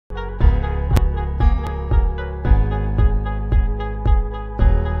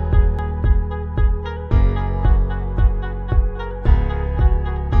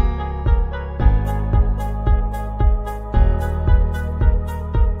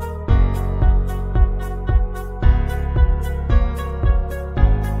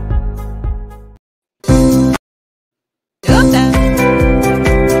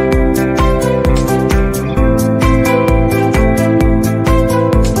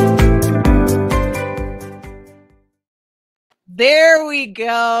There we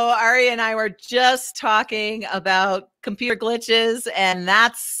go. Ari and I were just talking about computer glitches, and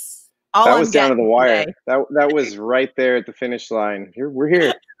that's all that I'm was down to the wire. today. That was right there at the finish line. We're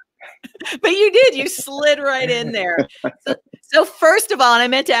here. But you did. You slid right in there. So first of all, and I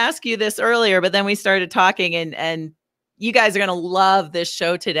meant to ask you this earlier, but then we started talking, and you guys are going to love this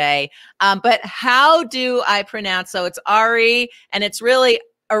show today. But how do I pronounce? So it's Ari, and it's really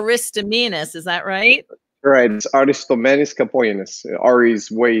Aristomenes. Is that right? Right. It's Aristomenes Kapoinis.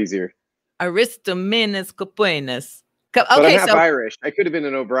 Ari's way easier. Aristomenes Kapoinis. But I'm half Irish. I could have been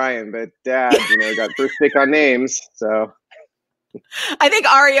an O'Brien, but Dad, got first pick on names. So I think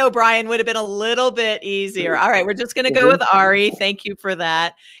Ari O'Brien would have been a little bit easier. All right, we're just going to go with Ari. Thank you for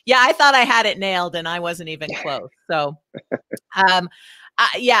that. Yeah, I thought I had it nailed, and I wasn't even close. So,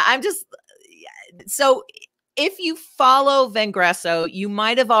 yeah, so if you follow Vengreso, you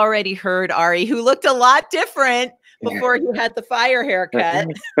might have already heard Ari, who looked a lot different before he had the fire haircut.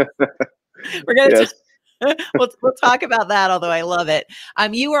 We're going to we'll talk about that, although I love it.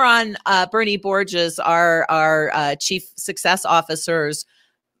 You were on Bernie Borges, our chief success officer's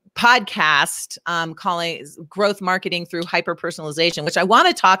podcast, calling growth marketing through hyper-personalization, which I want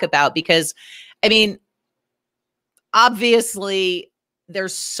to talk about because, I mean, obviously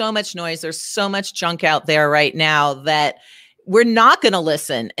there's so much noise. There's so much junk out there right now that we're not going to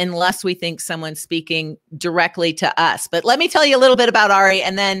listen unless we think someone's speaking directly to us. But let me tell you a little bit about Ari,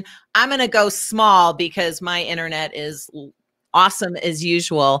 and then I'm going to go small because my internet is awesome as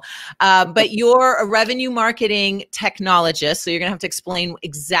usual. But you're a revenue marketing technologist, so you're going to have to explain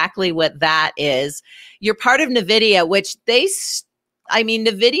exactly what that is. You're part of NVIDIA, which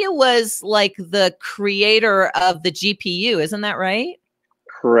NVIDIA was like the creator of the GPU. Isn't that right?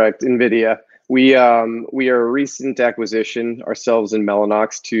 Correct. NVIDIA. We are a recent acquisition, ourselves and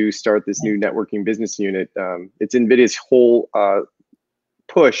Mellanox, to start this new networking business unit. It's NVIDIA's whole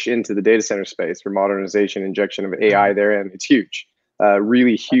push into the data center space for modernization, injection of AI there, and it's huge.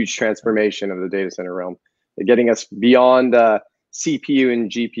 Really huge transformation of the data center realm, getting us beyond CPU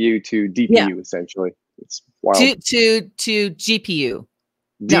and GPU to DPU, essentially. It's wild. To GPU.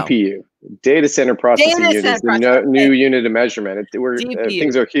 DPU. No. Data center processing unit is the new unit of measurement.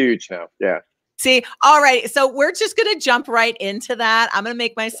 Things are huge now. Yeah. See, all right. So we're just going to jump right into that. I'm going to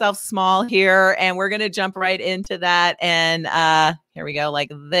make myself small here, and we're going to jump right into that. And here we go,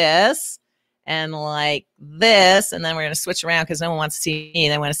 like this and like this. And then we're going to switch around because no one wants to see me.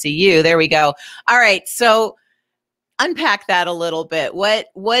 They want to see you. There we go. All right. So unpack that a little bit. What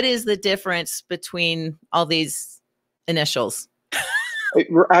is the difference between all these initials?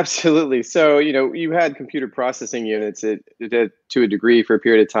 Absolutely. So, you had computer processing units to a degree for a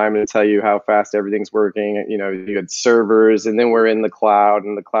period of time to tell you how fast everything's working. You had servers, and then we're in the cloud,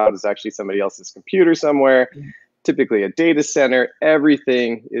 and the cloud is actually somebody else's computer somewhere, typically a data center.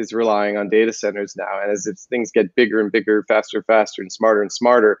 Everything is relying on data centers now. And as things get bigger and bigger, faster, and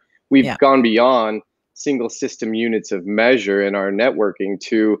smarter, we've gone beyond single system units of measure in our networking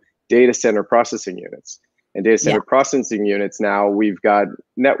to data center processing units. And data center processing units, now we've got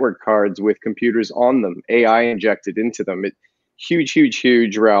network cards with computers on them, AI injected into them.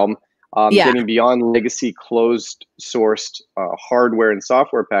 Huge realm. Getting beyond legacy closed sourced hardware and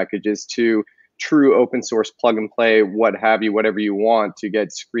software packages to true open source plug and play, what have you, whatever you want to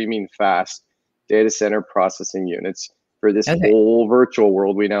get screaming fast data center processing units for this whole virtual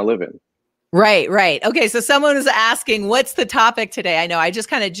world we now live in. Right. Okay, so someone is asking, what's the topic today? I know I just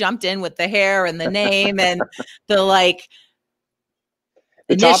kind of jumped in with the hair and the name and the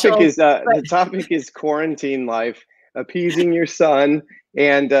The topic is quarantine life, appeasing your son,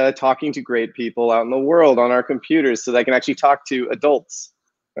 and talking to great people out in the world on our computers so they can actually talk to adults.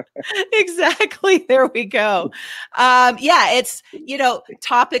 Exactly. There we go. It's,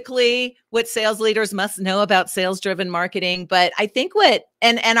 topically what sales leaders must know about sales-driven marketing. But I think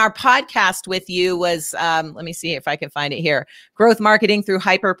and our podcast with you was, let me see if I can find it here, growth marketing through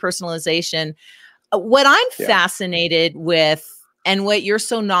hyper-personalization. What I'm fascinated with and what you're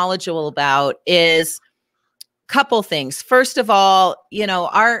so knowledgeable about is a couple things. First of all,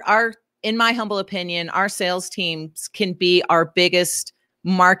 our in my humble opinion, our sales teams can be our biggest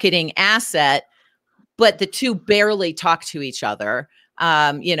marketing asset, but the two barely talk to each other.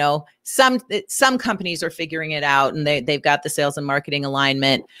 Some companies are figuring it out and they've got the sales and marketing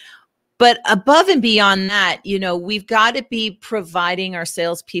alignment. But above and beyond that, we've got to be providing our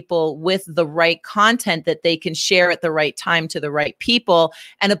salespeople with the right content that they can share at the right time to the right people.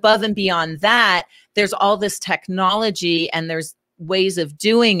 And above and beyond that, there's all this technology and there's ways of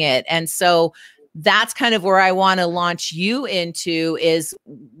doing it. And so that's kind of where I want to launch you into is,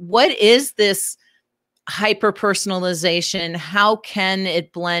 what is this hyper personalization? How can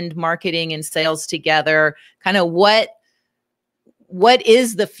it blend marketing and sales together? Kind of what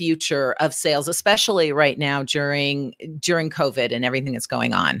is the future of sales, especially right now during COVID and everything that's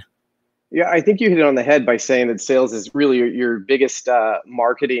going on? Yeah, I think you hit it on the head by saying that sales is really your biggest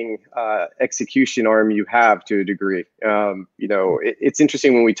marketing execution arm you have to a degree. It's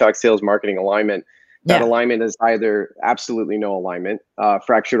interesting when we talk sales marketing alignment. That alignment is either absolutely no alignment,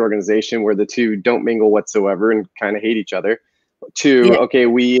 fractured organization where the two don't mingle whatsoever and kind of hate each other, to, okay,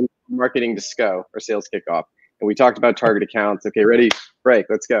 we marketing to SCO or sales kickoff. And we talked about target accounts. Okay, ready, break,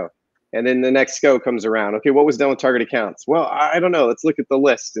 let's go. And then the next SCO comes around. Okay, what was done with target accounts? Well, I don't know. Let's look at the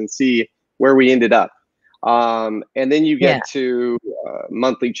list and see where we ended up. And then you get to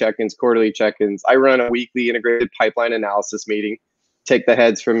monthly check-ins, quarterly check-ins. I run a weekly integrated pipeline analysis meeting, take the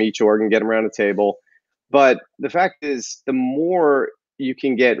heads from each org and get them around a table. But the fact is, the more you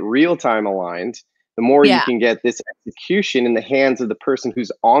can get real-time aligned, the more you can get this execution in the hands of the person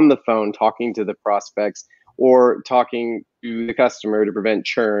who's on the phone talking to the prospects or talking to the customer to prevent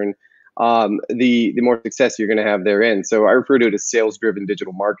churn, the more success you're going to have therein. So I refer to it as sales-driven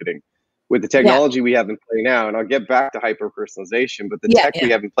digital marketing. With the technology we have in play now, and I'll get back to hyper-personalization, but the tech we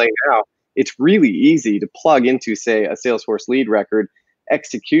have in play now, it's really easy to plug into, say, a Salesforce lead record,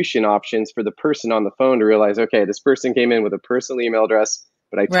 execution options for the person on the phone to realize, okay, this person came in with a personal email address,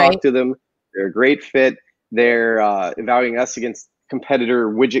 but I talked to them, they're a great fit, they're evaluating us against competitor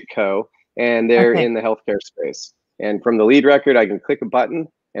Widget Co., and they're in the healthcare space. And from the lead record, I can click a button,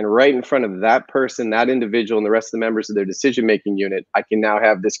 and right in front of that person, that individual, and the rest of the members of their decision-making unit, I can now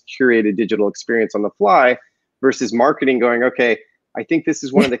have this curated digital experience on the fly versus marketing going, okay, I think this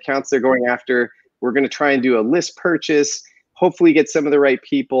is one of the accounts they're going after. We're going to try and do a list purchase, hopefully get some of the right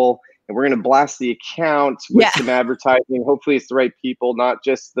people, and we're going to blast the account with some advertising. Hopefully it's the right people, not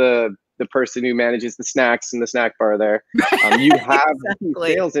just the person who manages the snacks in the snack bar there. You have the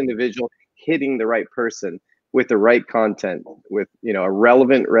sales individual hitting the right person with the right content, with a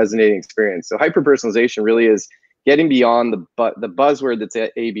relevant, resonating experience. So hyper-personalization really is getting beyond the buzzword that's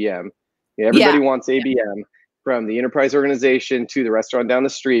at ABM. Everybody wants ABM, from the enterprise organization to the restaurant down the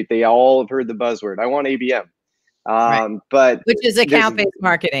street. They all have heard the buzzword. I want ABM, but which is account-based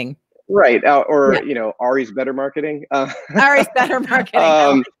marketing, right? Ari's better marketing. Ari's better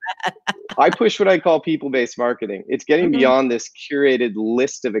marketing. I push what I call people-based marketing. It's getting beyond this curated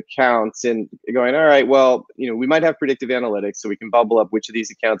list of accounts and going, all right, well, we might have predictive analytics so we can bubble up which of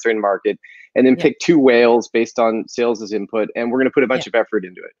these accounts are in market and then pick two whales based on sales as input. And we're going to put a bunch of effort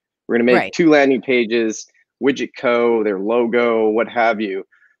into it. We're going to make two landing pages, Widget Co., their logo, what have you.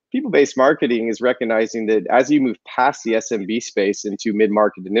 People-based marketing is recognizing that as you move past the SMB space into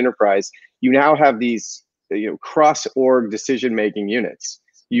mid-market and enterprise, you now have these cross-org decision-making units.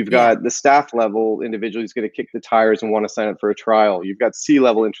 You've got the staff level individual who's going to kick the tires and want to sign up for a trial. You've got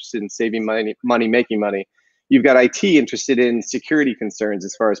C-level interested in saving money, making money. You've got IT interested in security concerns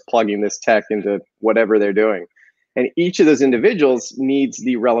as far as plugging this tech into whatever they're doing. And each of those individuals needs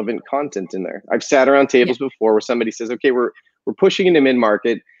the relevant content in there. I've sat around tables before where somebody says, okay, we're pushing into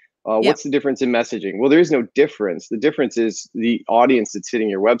mid-market. What's the difference in messaging? Well, there is no difference. The difference is the audience that's hitting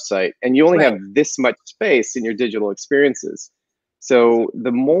your website. And you only have this much space in your digital experiences. So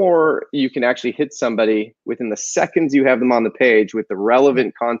the more you can actually hit somebody within the seconds you have them on the page with the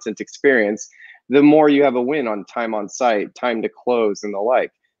relevant content experience, the more you have a win on time on site, time to close, and the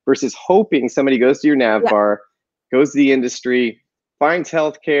like, versus hoping somebody goes to your nav bar, goes to the industry, finds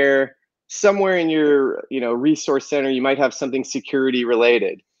healthcare, somewhere in your resource center, you might have something security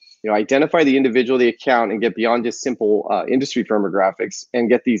related. Identify the individual, the account, and get beyond just simple industry firmographics and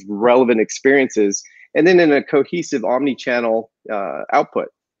get these relevant experiences. And then in a cohesive omni-channel output,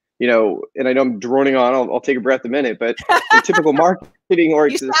 and I know I'm droning on, I'll take a breath a minute, but the typical marketing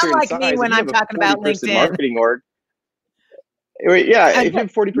org to a certain like size, me when I'm talking about LinkedIn. Marketing org. If you have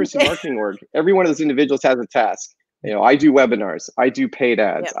a 40-person marketing org, every one of those individuals has a task. I do webinars, I do paid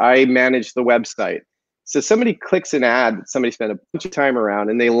ads, I manage the website. So somebody clicks an ad that somebody spent a bunch of time around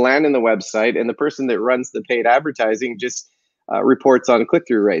and they land in the website, and the person that runs the paid advertising just reports on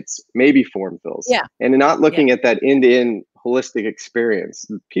click-through rates, maybe form fills, and not looking at that end-to-end holistic experience.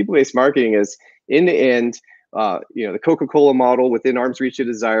 People-based marketing is end-to-end, the Coca-Cola model within arm's reach of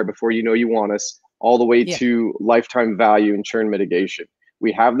desire before you want us, all the way to lifetime value and churn mitigation.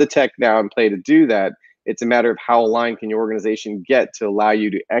 We have the tech now in play to do that. It's a matter of how aligned can your organization get to allow you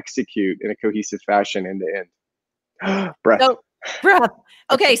to execute in a cohesive fashion end-to-end. Breath.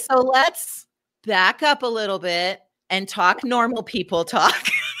 Okay, so let's back up a little bit and talk normal people talk.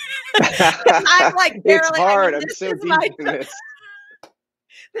 I'm like, it's hard. I'm so deep in this.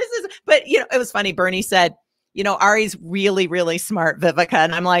 But it was funny. Bernie said, Ari's really, really smart, Viveka.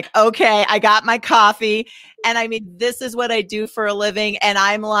 And I'm like, okay, I got my coffee. And I mean, this is what I do for a living. And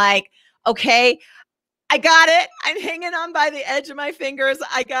I'm like, okay, I got it. I'm hanging on by the edge of my fingers.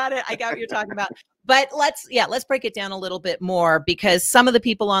 I got it. I got what you're talking about. But let's break it down a little bit more, because some of the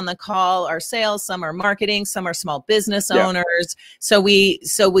people on the call are sales, some are marketing, some are small business owners. So we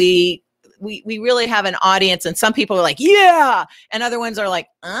really have an audience, and some people are like, yeah, and other ones are like,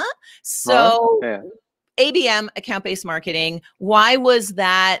 So ABM, account-based marketing, why was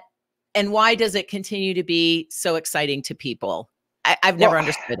that, and why does it continue to be so exciting to people? I've never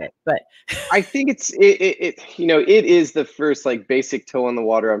understood it, but I think it is the first like basic toe in the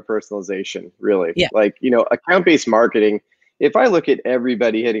water on personalization, really. Yeah. Like, account-based marketing, if I look at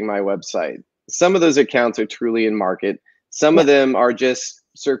everybody hitting my website, some of those accounts are truly in market. Some of them are just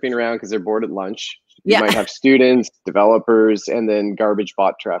surfing around because they're bored at lunch. You might have students, developers, and then garbage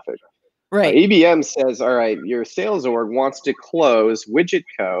bot traffic. Right. ABM says, all right, your sales org wants to close Widget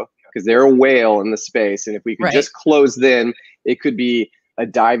Co. because they're a whale in the space. And if we could just close them, it could be a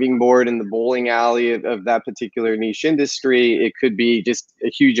diving board in the bowling alley of that particular niche industry. It could be just a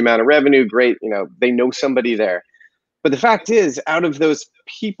huge amount of revenue. Great. They know somebody there. But the fact is, out of those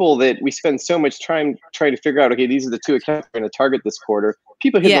people that we spend so much time trying to figure out, okay, these are the 2 accounts we're going to target this quarter,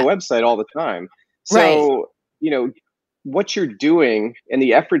 people hit the website all the time. So, what you're doing and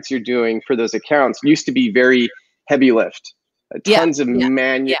the efforts you're doing for those accounts used to be very heavy lift, tons of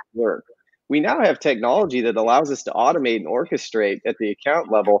manual work. We now have technology that allows us to automate and orchestrate at the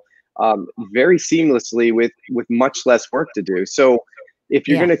account level very seamlessly with much less work to do. So if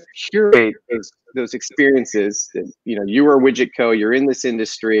you're going to curate those experiences, you are Widget Co., you're in this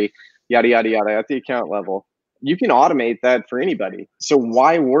industry, yada, yada, yada, at the account level, you can automate that for anybody. So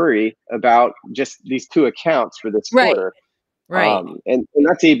why worry about just these 2 accounts for this quarter? Right. And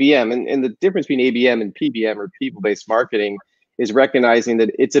that's ABM. And the difference between ABM and PBM, or people-based marketing, is recognizing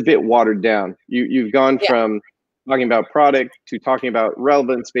that it's a bit watered down. You've gone from talking about product to talking about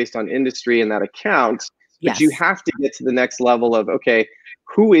relevance based on industry and that account, but you have to get to the next level of, okay,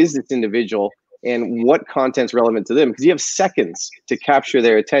 who is this individual and what content's relevant to them? Because you have seconds to capture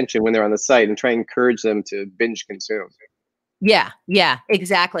their attention when they're on the site and try and encourage them to binge consume. Yeah,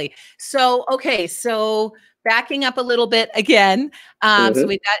 exactly. So, okay, so backing up a little bit again, so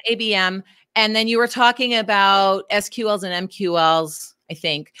we've got ABM, and then you were talking about SQLs and MQLs, I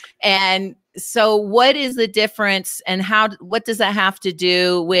think. And so what is the difference, and what does that have to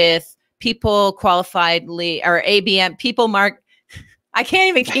do with people qualifiedly, or ABM, I can't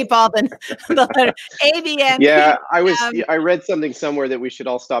even keep all the letters. ABM. Yeah, I read something somewhere that we should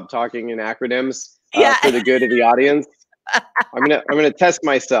all stop talking in acronyms for the good of the audience. I'm gonna test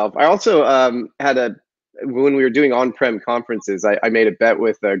myself. I also when we were doing on-prem conferences, I made a bet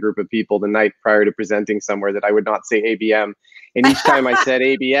with a group of people the night prior to presenting somewhere that I would not say ABM. And each time I said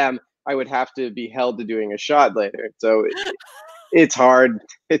ABM, I would have to be held to doing a shot later. So it's hard.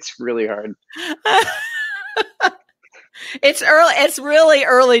 It's really hard. It's early. It's really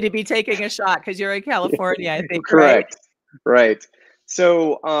early to be taking a shot because you're in California, I think. Correct. Right.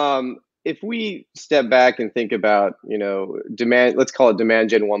 So if we step back and think about, demand, let's call it demand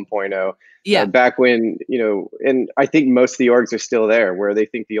gen 1.0. Yeah. Back when, and I think most of the orgs are still there, where they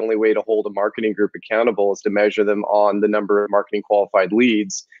think the only way to hold a marketing group accountable is to measure them on the number of marketing qualified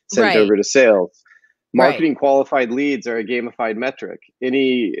leads sent over to sales. Marketing qualified leads are a gamified metric.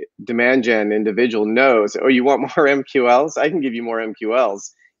 Any demand gen individual knows, oh, you want more MQLs? I can give you more MQLs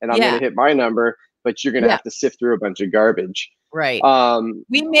and I'm going to hit my number, but you're going to have to sift through a bunch of garbage. Right.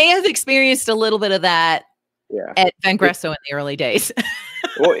 We may have experienced a little bit of that at Vengreso in the early days.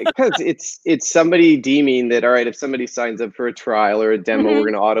 Well, because it's somebody deeming that, all right, if somebody signs up for a trial or a demo, we're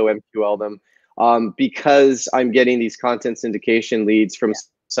going to auto MQL them. Because I'm getting these content syndication leads from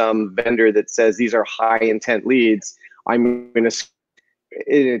some vendor that says these are high intent leads, I'm going to,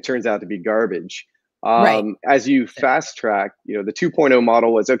 it turns out to be garbage. As you fast track, the 2.0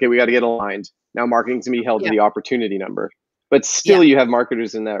 model was, okay, we got to get aligned. Now marketing's going to be held to the opportunity number. But still you have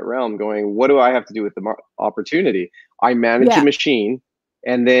marketers in that realm going, what do I have to do with the opportunity? I manage a machine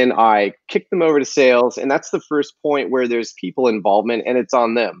and then I kick them over to sales. And that's the first point where there's people involvement and it's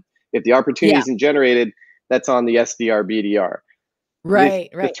on them. If the opportunity isn't generated, that's on the SDR, BDR. The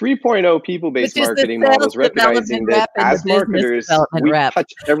 3.0 people-based marketing model is recognizing that as marketers, we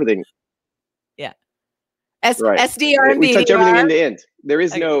touch everything. Yeah. SDR and we BDR. touch everything end to end. There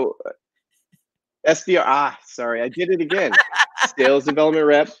is no SDR. Sorry, I did it again. Sales development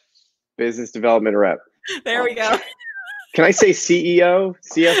rep, business development rep. There we go. Can I say CEO,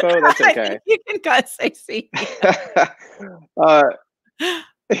 CFO? That's okay. You can say CEO.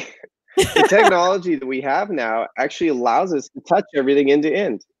 The technology that we have now actually allows us to touch everything end to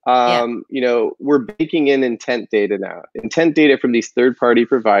end. Yeah. We're baking in intent data now, intent data from these third-party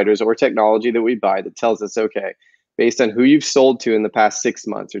providers or technology that we buy that tells us, okay, based on who you've sold to in the past 6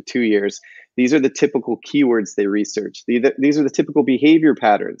 months or 2 years, these are the typical keywords they research. These are the typical behavior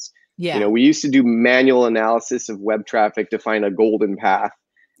patterns. Yeah. We used to do manual analysis of web traffic to find a golden path.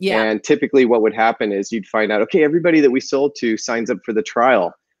 Yeah. And typically what would happen is you'd find out, okay, everybody that we sold to signs up for the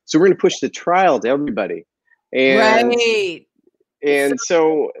trial. So we're going to push the trial to everybody. And Right.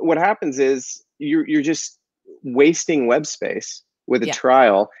 so what happens is you're just wasting web space with a Yeah.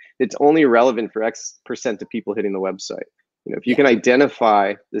 trial that's only relevant for X% of people hitting the website. If you Yeah. can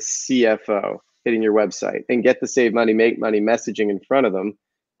identify the CFO hitting your website and get the save money, make money messaging in front of them,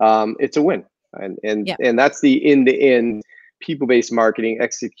 it's a win. Yeah. And that's the end-to-end people-based marketing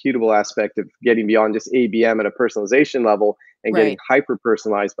executable aspect of getting beyond just ABM at a personalization level and getting Right.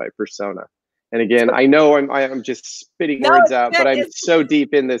 hyper-personalized by persona. And again, I know I'm just spitting No, words out, but I'm it's so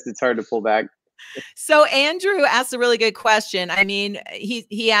deep in this, it's hard to pull back. so Andrew asked a really good question. I mean,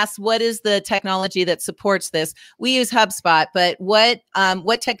 he asked, what is the technology that supports this? We use HubSpot, but what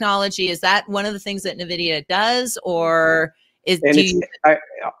technology is that? One of the things that NVIDIA does, or And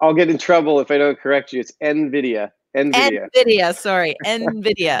I'll get in trouble if I don't correct you. It's NVIDIA. NVIDIA, sorry,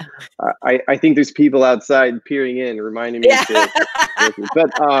 NVIDIA. I think there's people outside peering in, reminding me Yeah.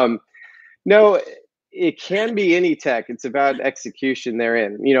 but no, it can be any tech. It's about execution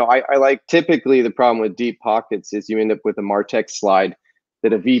therein. I like, typically the problem with deep pockets is you end up with a MarTech slide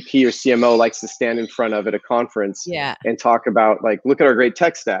that a VP or CMO likes to stand in front of at a conference Yeah. and talk about, like, look at our great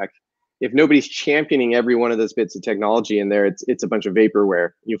tech stack. If nobody's championing every one of those bits of technology in there, it's a bunch of vaporware.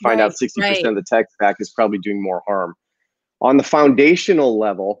 You find out 60% of the tech stack is probably doing more harm. On the foundational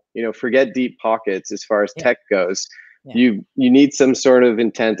level, forget deep pockets as far as tech goes. Yeah. You need some sort of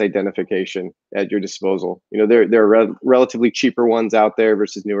intent identification at your disposal. There are relatively cheaper ones out there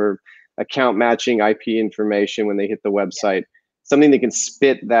versus newer account matching IP information when they hit the website. Something that can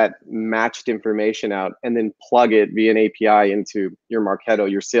spit that matched information out and then plug it via an API into your Marketo,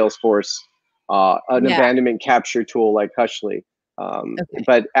 your Salesforce, an abandonment capture tool like Hushly.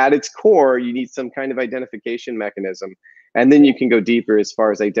 But at its core, you need some kind of identification mechanism. And then you can go deeper as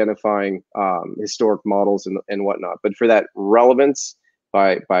far as identifying historic models and whatnot. But for that relevance,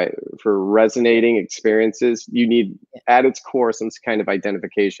 for resonating experiences, you need at its core some kind of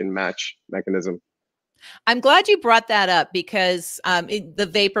identification match mechanism. I'm glad you brought that up because the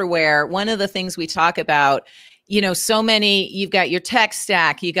vaporware, one of the things we talk about, so many, you've got your tech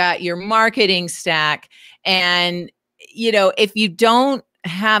stack, you got your marketing stack, and, if you don't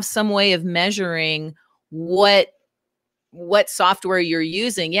have some way of measuring what software you're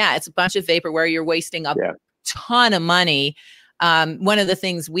using, it's a bunch of vaporware. You're wasting a ton of money. One of the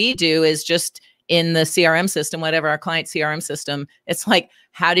things we do is just in the CRM system, whatever our client CRM system, it's like,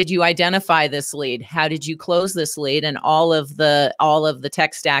 how did you identify this lead? How did you close this lead? And all of the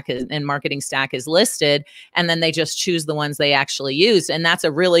tech stack and marketing stack is listed. And then they just choose the ones they actually use. And that's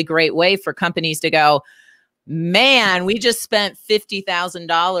a really great way for companies to go, man, we just spent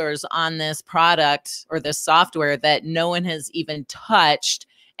 $50,000 on this product or this software that no one has even touched.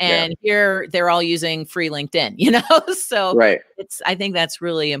 And here they're all using free LinkedIn, So I think that's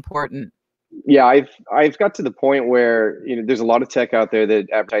really important. Yeah, I've got to the point where there's a lot of tech out there that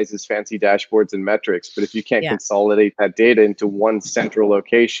advertises fancy dashboards and metrics, but if you can't consolidate that data into one central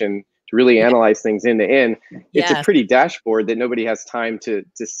location to really analyze things end to end, it's a pretty dashboard that nobody has time to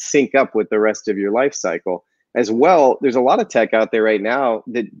sync up with the rest of your life cycle. As well, there's a lot of tech out there right now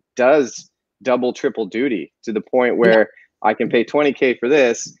that does double, triple duty to the point where I can pay $20K for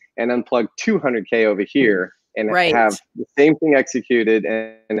this and unplug $200K over here and have the same thing executed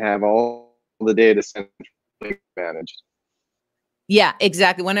and have all the data centrally managed. Yeah,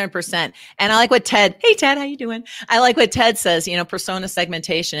 exactly. 100%. And I like what hey Ted, how you doing? I like what Ted says, persona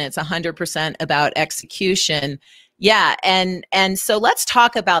segmentation, it's 100% about execution. Yeah. And so let's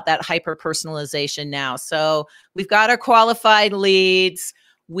talk about that hyper personalization now. So we've got our qualified leads.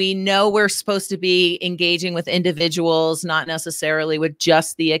 We know we're supposed to be engaging with individuals, not necessarily with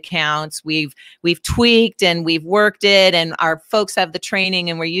just the accounts. We've tweaked and we've worked it, and our folks have the training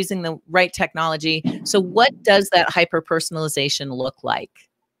and we're using the right technology. So what does that hyper-personalization look like?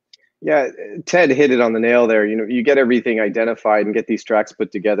 Yeah, Ted hit it on the nail there. You get everything identified and get these tracks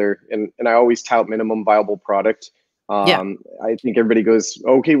put together. And I always tout minimum viable product. I think everybody goes,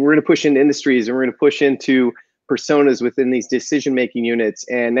 okay, we're going to push into industries and we're going to push into personas within these decision-making units.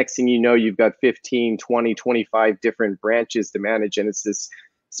 And next thing you know, you've got 15, 20, 25 different branches to manage. And it's this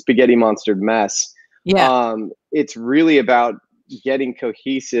spaghetti monster mess. It's really about getting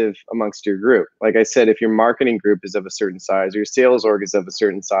cohesive amongst your group. Like I said, if your marketing group is of a certain size, or your sales org is of a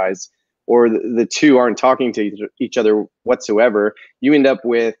certain size, or the two aren't talking to each other whatsoever, you end up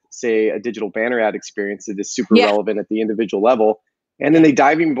with, say, a digital banner ad experience that is super relevant at the individual level. And then they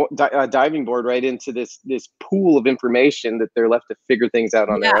diving board right into this pool of information that they're left to figure things out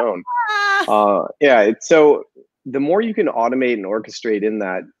on their own. So the more you can automate and orchestrate in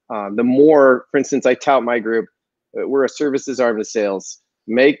that, the more, for instance, I tout my group, we're a services arm to sales,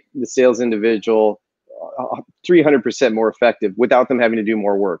 make the sales individual 300% more effective without them having to do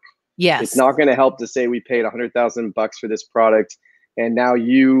more work. Yes. It's not going to help to say we paid $100,000 for this product, and now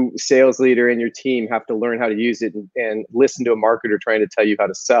you, sales leader, and your team have to learn how to use it and listen to a marketer trying to tell you how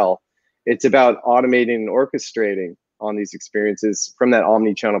to sell. It's about automating and orchestrating on these experiences from that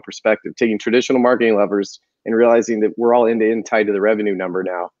omni-channel perspective, taking traditional marketing levers and realizing that we're all end-to-end tied to the revenue number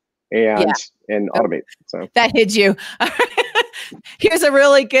now, and automate. So that hit you. Here's a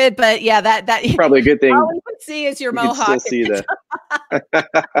really good, but that probably a good thing. All we can see is your mohawk. Still see that.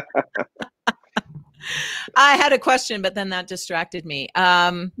 I had a question, but then that distracted me.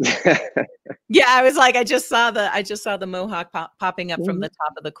 I was like, I just saw the mohawk popping up from the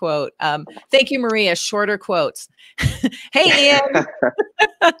top of the quote. Thank you, Maria. Shorter quotes. Hey, Ian.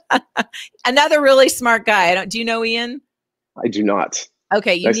 Another really smart guy. Do you know Ian? I do not.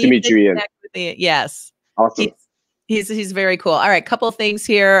 Okay, nice to meet you, Ian. Yes. Awesome. He's very cool. All right, couple of things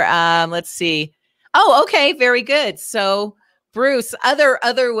here. Let's see. Oh, okay, very good. So, Bruce, other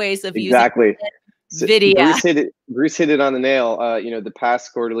ways of using NVIDIA. Bruce hit it on the nail. The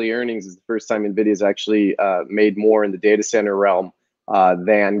past quarterly earnings is the first time NVIDIA's actually made more in the data center realm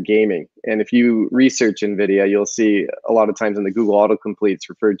than gaming. And if you research NVIDIA, you'll see a lot of times in the Google autocomplete it's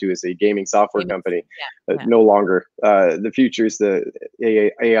referred to as a gaming software company. No longer. The future is the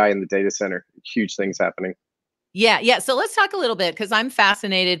AI in the data center. Huge things happening. Yeah. So let's talk a little bit, because I'm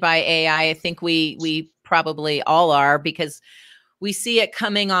fascinated by AI. I think we probably all are, because we see it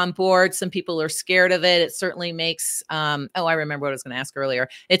coming on board. Some people are scared of it. It certainly makes, I remember what I was going to ask earlier.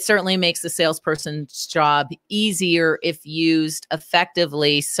 It certainly makes the salesperson's job easier if used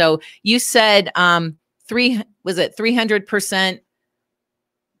effectively. So you said 300%,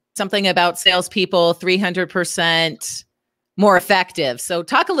 something about salespeople, 300% more effective. So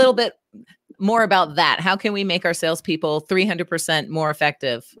talk a little bit more about that. How can we make our salespeople 300% more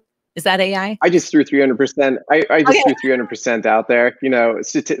effective? Is that AI? I just threw 300%. I just threw 300% out there.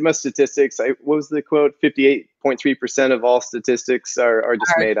 Most statistics. What was the quote? 58.3% of all statistics are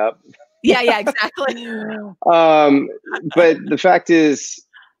just made up. Yeah, exactly. But the fact is,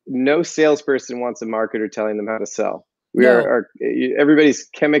 no salesperson wants a marketer telling them how to sell. Everybody's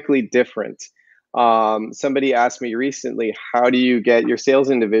chemically different. Somebody asked me recently, how do you get your sales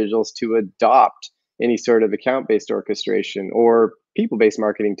individuals to adopt any sort of account-based orchestration or people-based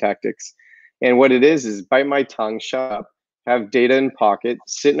marketing tactics? And what it is bite my tongue, shut up, have data in pocket,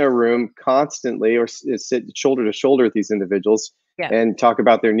 sit in a room constantly, or sit shoulder to shoulder with these individuals and talk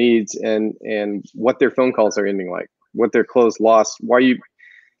about their needs and what their phone calls are ending like, what their close lost.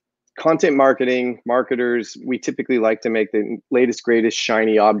 Content marketers, we typically like to make the latest, greatest,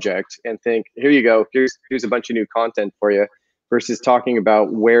 shiny object and think, here you go, here's a bunch of new content for you, versus talking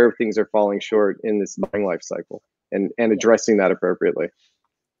about where things are falling short in this buying life cycle and addressing that appropriately.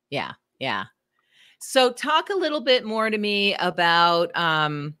 Yeah. So talk a little bit more to me about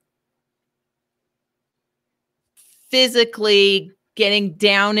physically getting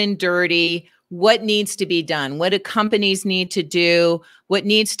down and dirty. What needs to be done? What do companies need to do? What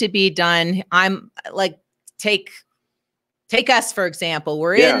needs to be done? I'm like, take us, for example.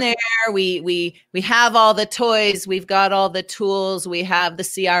 We're in there. We have all the toys. We've got all the tools. We have the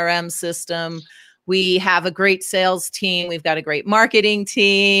CRM system. We have a great sales team. We've got a great marketing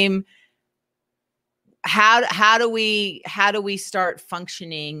team. How do we start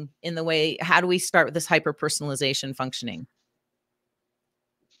functioning in the way? How do we start with this hyper personalization functioning?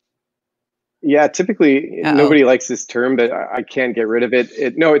 Yeah, typically nobody likes this term, but I can't get rid of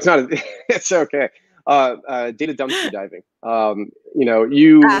it. No, it's not. It's okay. Data dumpster diving.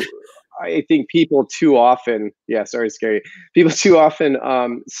 I think people too often, scary. People too often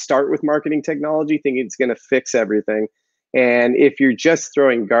start with marketing technology thinking it's going to fix everything. And if you're just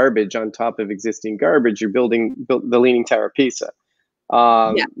throwing garbage on top of existing garbage, you're building the Leaning Tower of Pisa.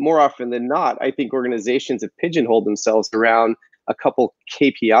 More often than not, I think organizations have pigeonholed themselves around a couple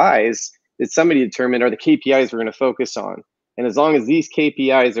KPIs that somebody determined are the KPIs we're going to focus on. And as long as these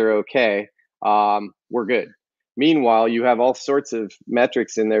KPIs are okay, we're good. Meanwhile, you have all sorts of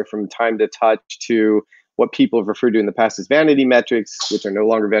metrics in there, from time to touch to what people have referred to in the past as vanity metrics, which are no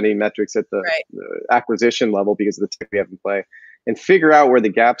longer vanity metrics at the acquisition level because of the tech we have in play. and figure out where the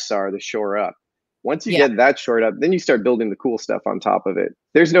gaps are to shore up. Once you get that shored up, then you start building the cool stuff on top of it.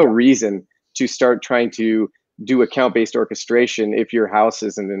 There's no reason to start trying to do account-based orchestration if your house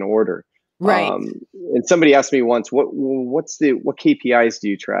isn't in order. Right. And somebody asked me once, what KPIs do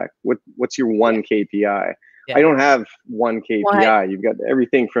you track? What's your one KPI? I don't have one KPI. You've got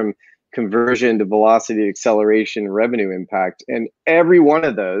everything from conversion to velocity, acceleration, revenue impact, and every one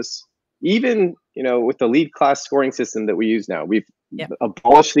of those, even with the lead class scoring system that we use now, we've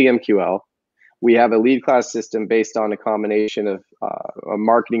abolished the MQL. We have a lead class system based on a combination of a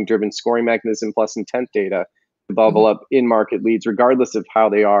marketing-driven scoring mechanism plus intent data to bubble up in-market leads, regardless of how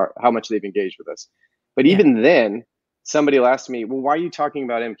much they've engaged with us. But even then, somebody will ask me, well, why are you talking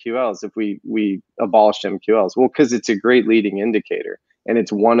about MQLs if we abolished MQLs? Well, because it's a great leading indicator. And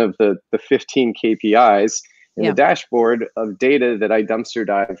it's one of the 15 KPIs in the dashboard of data that I dumpster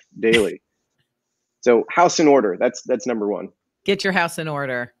dive daily. So house in order, that's number one. Get your house in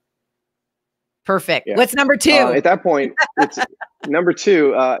order. Perfect. What's number two? At that point, it's number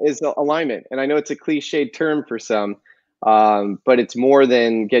two is alignment. And I know it's a cliched term for some, but it's more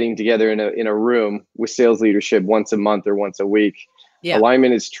than getting together in a room with sales leadership once a month or once a week.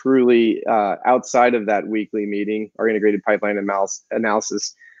 Alignment is truly outside of that weekly meeting, our integrated pipeline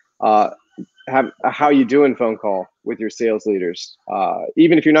analysis. How you doing phone call with your sales leaders,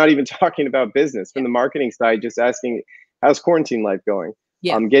 even if you're not even talking about business. From the marketing side, just asking, how's quarantine life going?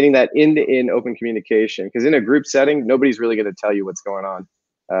 Getting that end-to-end open communication, because in a group setting, nobody's really going to tell you what's going on.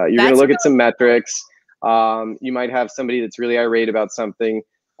 You're going to look at some metrics. You might have somebody that's really irate about something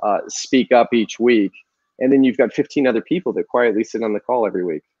speak up each week, and then you've got 15 other people that quietly sit on the call every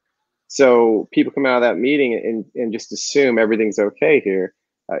week. So people come out of that meeting and just assume everything's okay here.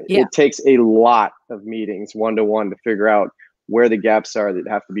 It takes a lot of meetings one-to-one to figure out where the gaps are that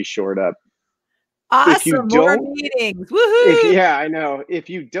have to be shored up. Awesome, more meetings. Woohoo! I know. If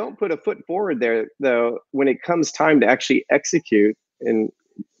you don't put a foot forward there, though, when it comes time to actually execute and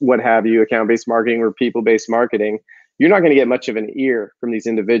what have you, account-based marketing or people-based marketing, you're not going to get much of an ear from these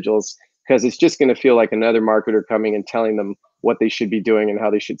individuals, because it's just going to feel like another marketer coming and telling them what they should be doing and how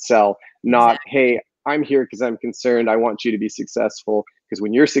they should sell. Not, hey, I'm here because I'm concerned. I want you to be successful, because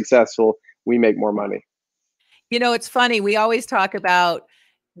when you're successful, we make more money. It's funny. We always talk about,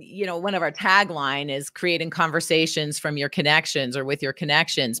 one of our tagline is creating conversations from your connections or with your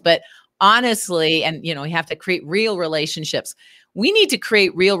connections. But honestly, and, you have to create real relationships. We need to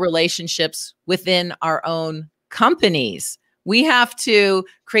create real relationships within our own companies. We have to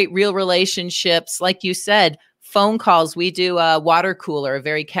create real relationships. Like you said, phone calls. We do a water cooler, a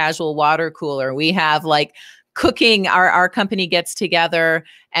very casual water cooler. We have like cooking. Our company gets together,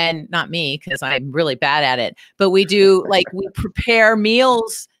 and not me, because I'm really bad at it, but we do we prepare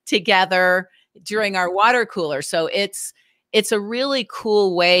meals together during our water cooler. So it's a really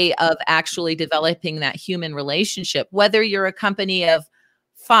cool way of actually developing that human relationship. Whether you're a company of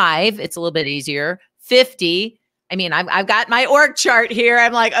 5, it's a little bit easier. 50. I mean, I've got my org chart here.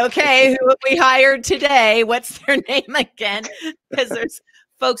 I'm like, okay, who have we hired today? What's their name again? Because there's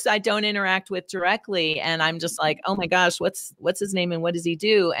folks I don't interact with directly, and I'm just like, oh my gosh, what's his name and what does he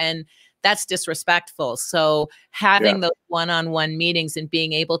do? And that's disrespectful. So having those one-on-one meetings and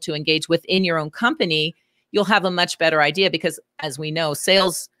being able to engage within your own company, you'll have a much better idea, because as we know,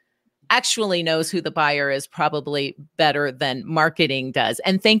 sales actually knows who the buyer is probably better than marketing does.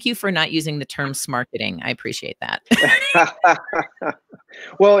 And thank you for not using the term smarketing. I appreciate that.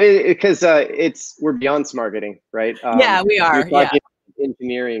 Well, because we're beyond smarketing, right? We are.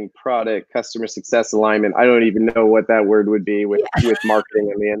 Engineering, product, customer success, alignment. I don't even know what that word would be with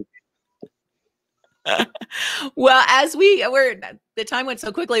marketing in the end. Well, as the time went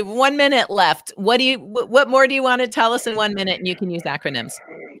so quickly. 1 minute left. What more do you want to tell us in 1 minute? And you can use acronyms.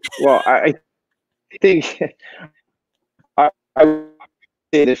 Well, I think I would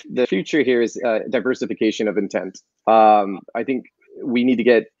say the future here is diversification of intent. I think we need to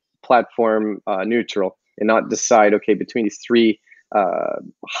get platform neutral and not decide, okay, between these 3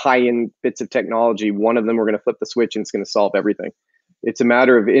 high-end bits of technology, one of them we're going to flip the switch and it's going to solve everything. It's a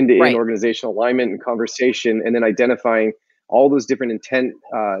matter of end-to-end organizational alignment and conversation, and then identifying all those different intent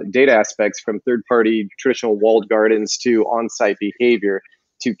data aspects, from third-party traditional walled gardens to on-site behavior,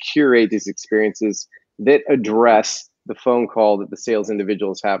 to curate these experiences that address the phone call that the sales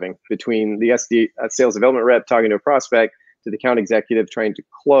individual is having, between the sales development rep talking to a prospect, to the account executive trying to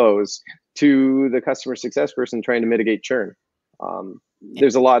close, to the customer success person trying to mitigate churn.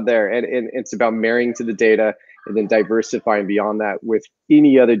 There's a lot there, and it's about marrying to the data and then diversifying beyond that with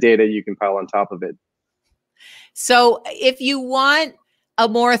any other data you can pile on top of it. So if you want a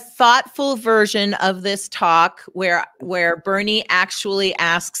more thoughtful version of this talk where Bernie actually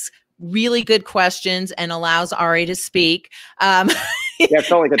asks really good questions and allows Ari to speak. Yeah, it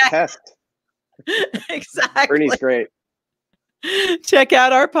felt like a test. Exactly. Bernie's great. Check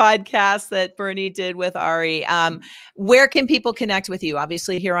out our podcast that Bernie did with Ari. Where can people connect with you?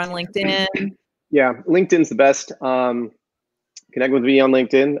 Obviously here on LinkedIn. Yeah, LinkedIn's the best. Connect with me on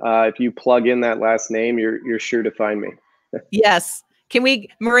LinkedIn. If you plug in that last name, you're sure to find me. Yes. Can we,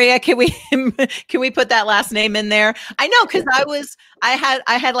 Maria, can we put that last name in there? I know, because I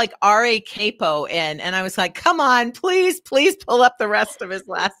had like Ari Capo in, and I was like, come on, please pull up the rest of his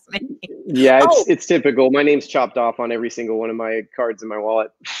last name. Yeah, it's typical. My name's chopped off on every single one of my cards in my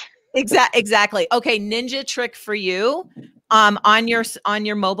wallet. Exactly. Okay, ninja trick for you. On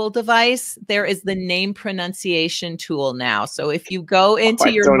your mobile device, there is the name pronunciation tool now. So if you go into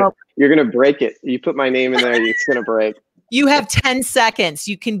you're gonna break it. You put my name in there, it's gonna break. You have 10 seconds.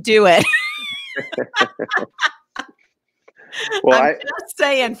 You can do it. Well, I'm just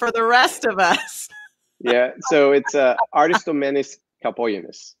saying for the rest of us. Yeah, so it's Aristomenes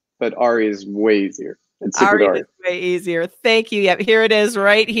Kapoyanis, but Ari is way easier. It's super Ari is way easier. Thank you. Yep, here it is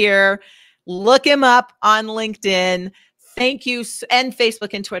right here. Look him up on LinkedIn. Thank you, and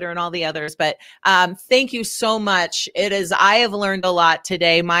Facebook and Twitter and all the others. But thank you so much. I have learned a lot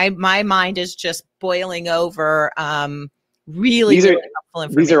today. My mind is just boiling over. Really helpful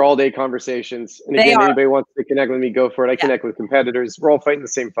information. These are all-day conversations. And again, anybody wants to connect with me, go for it. I connect with competitors. We're all fighting the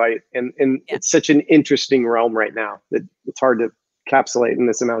same fight. And it's such an interesting realm right now that it's hard to encapsulate in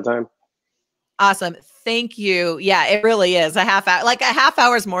this amount of time. Awesome. Thank you. Yeah, it really is. A half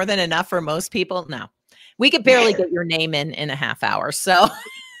hour is more than enough for most people. No, we could barely get your name in a half hour. So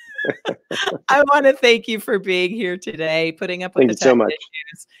I want to thank you for being here today, putting up with the tech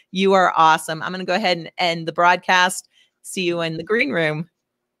issues. You are awesome. I'm going to go ahead and end the broadcast. See you in the green room.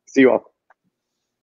 See you all.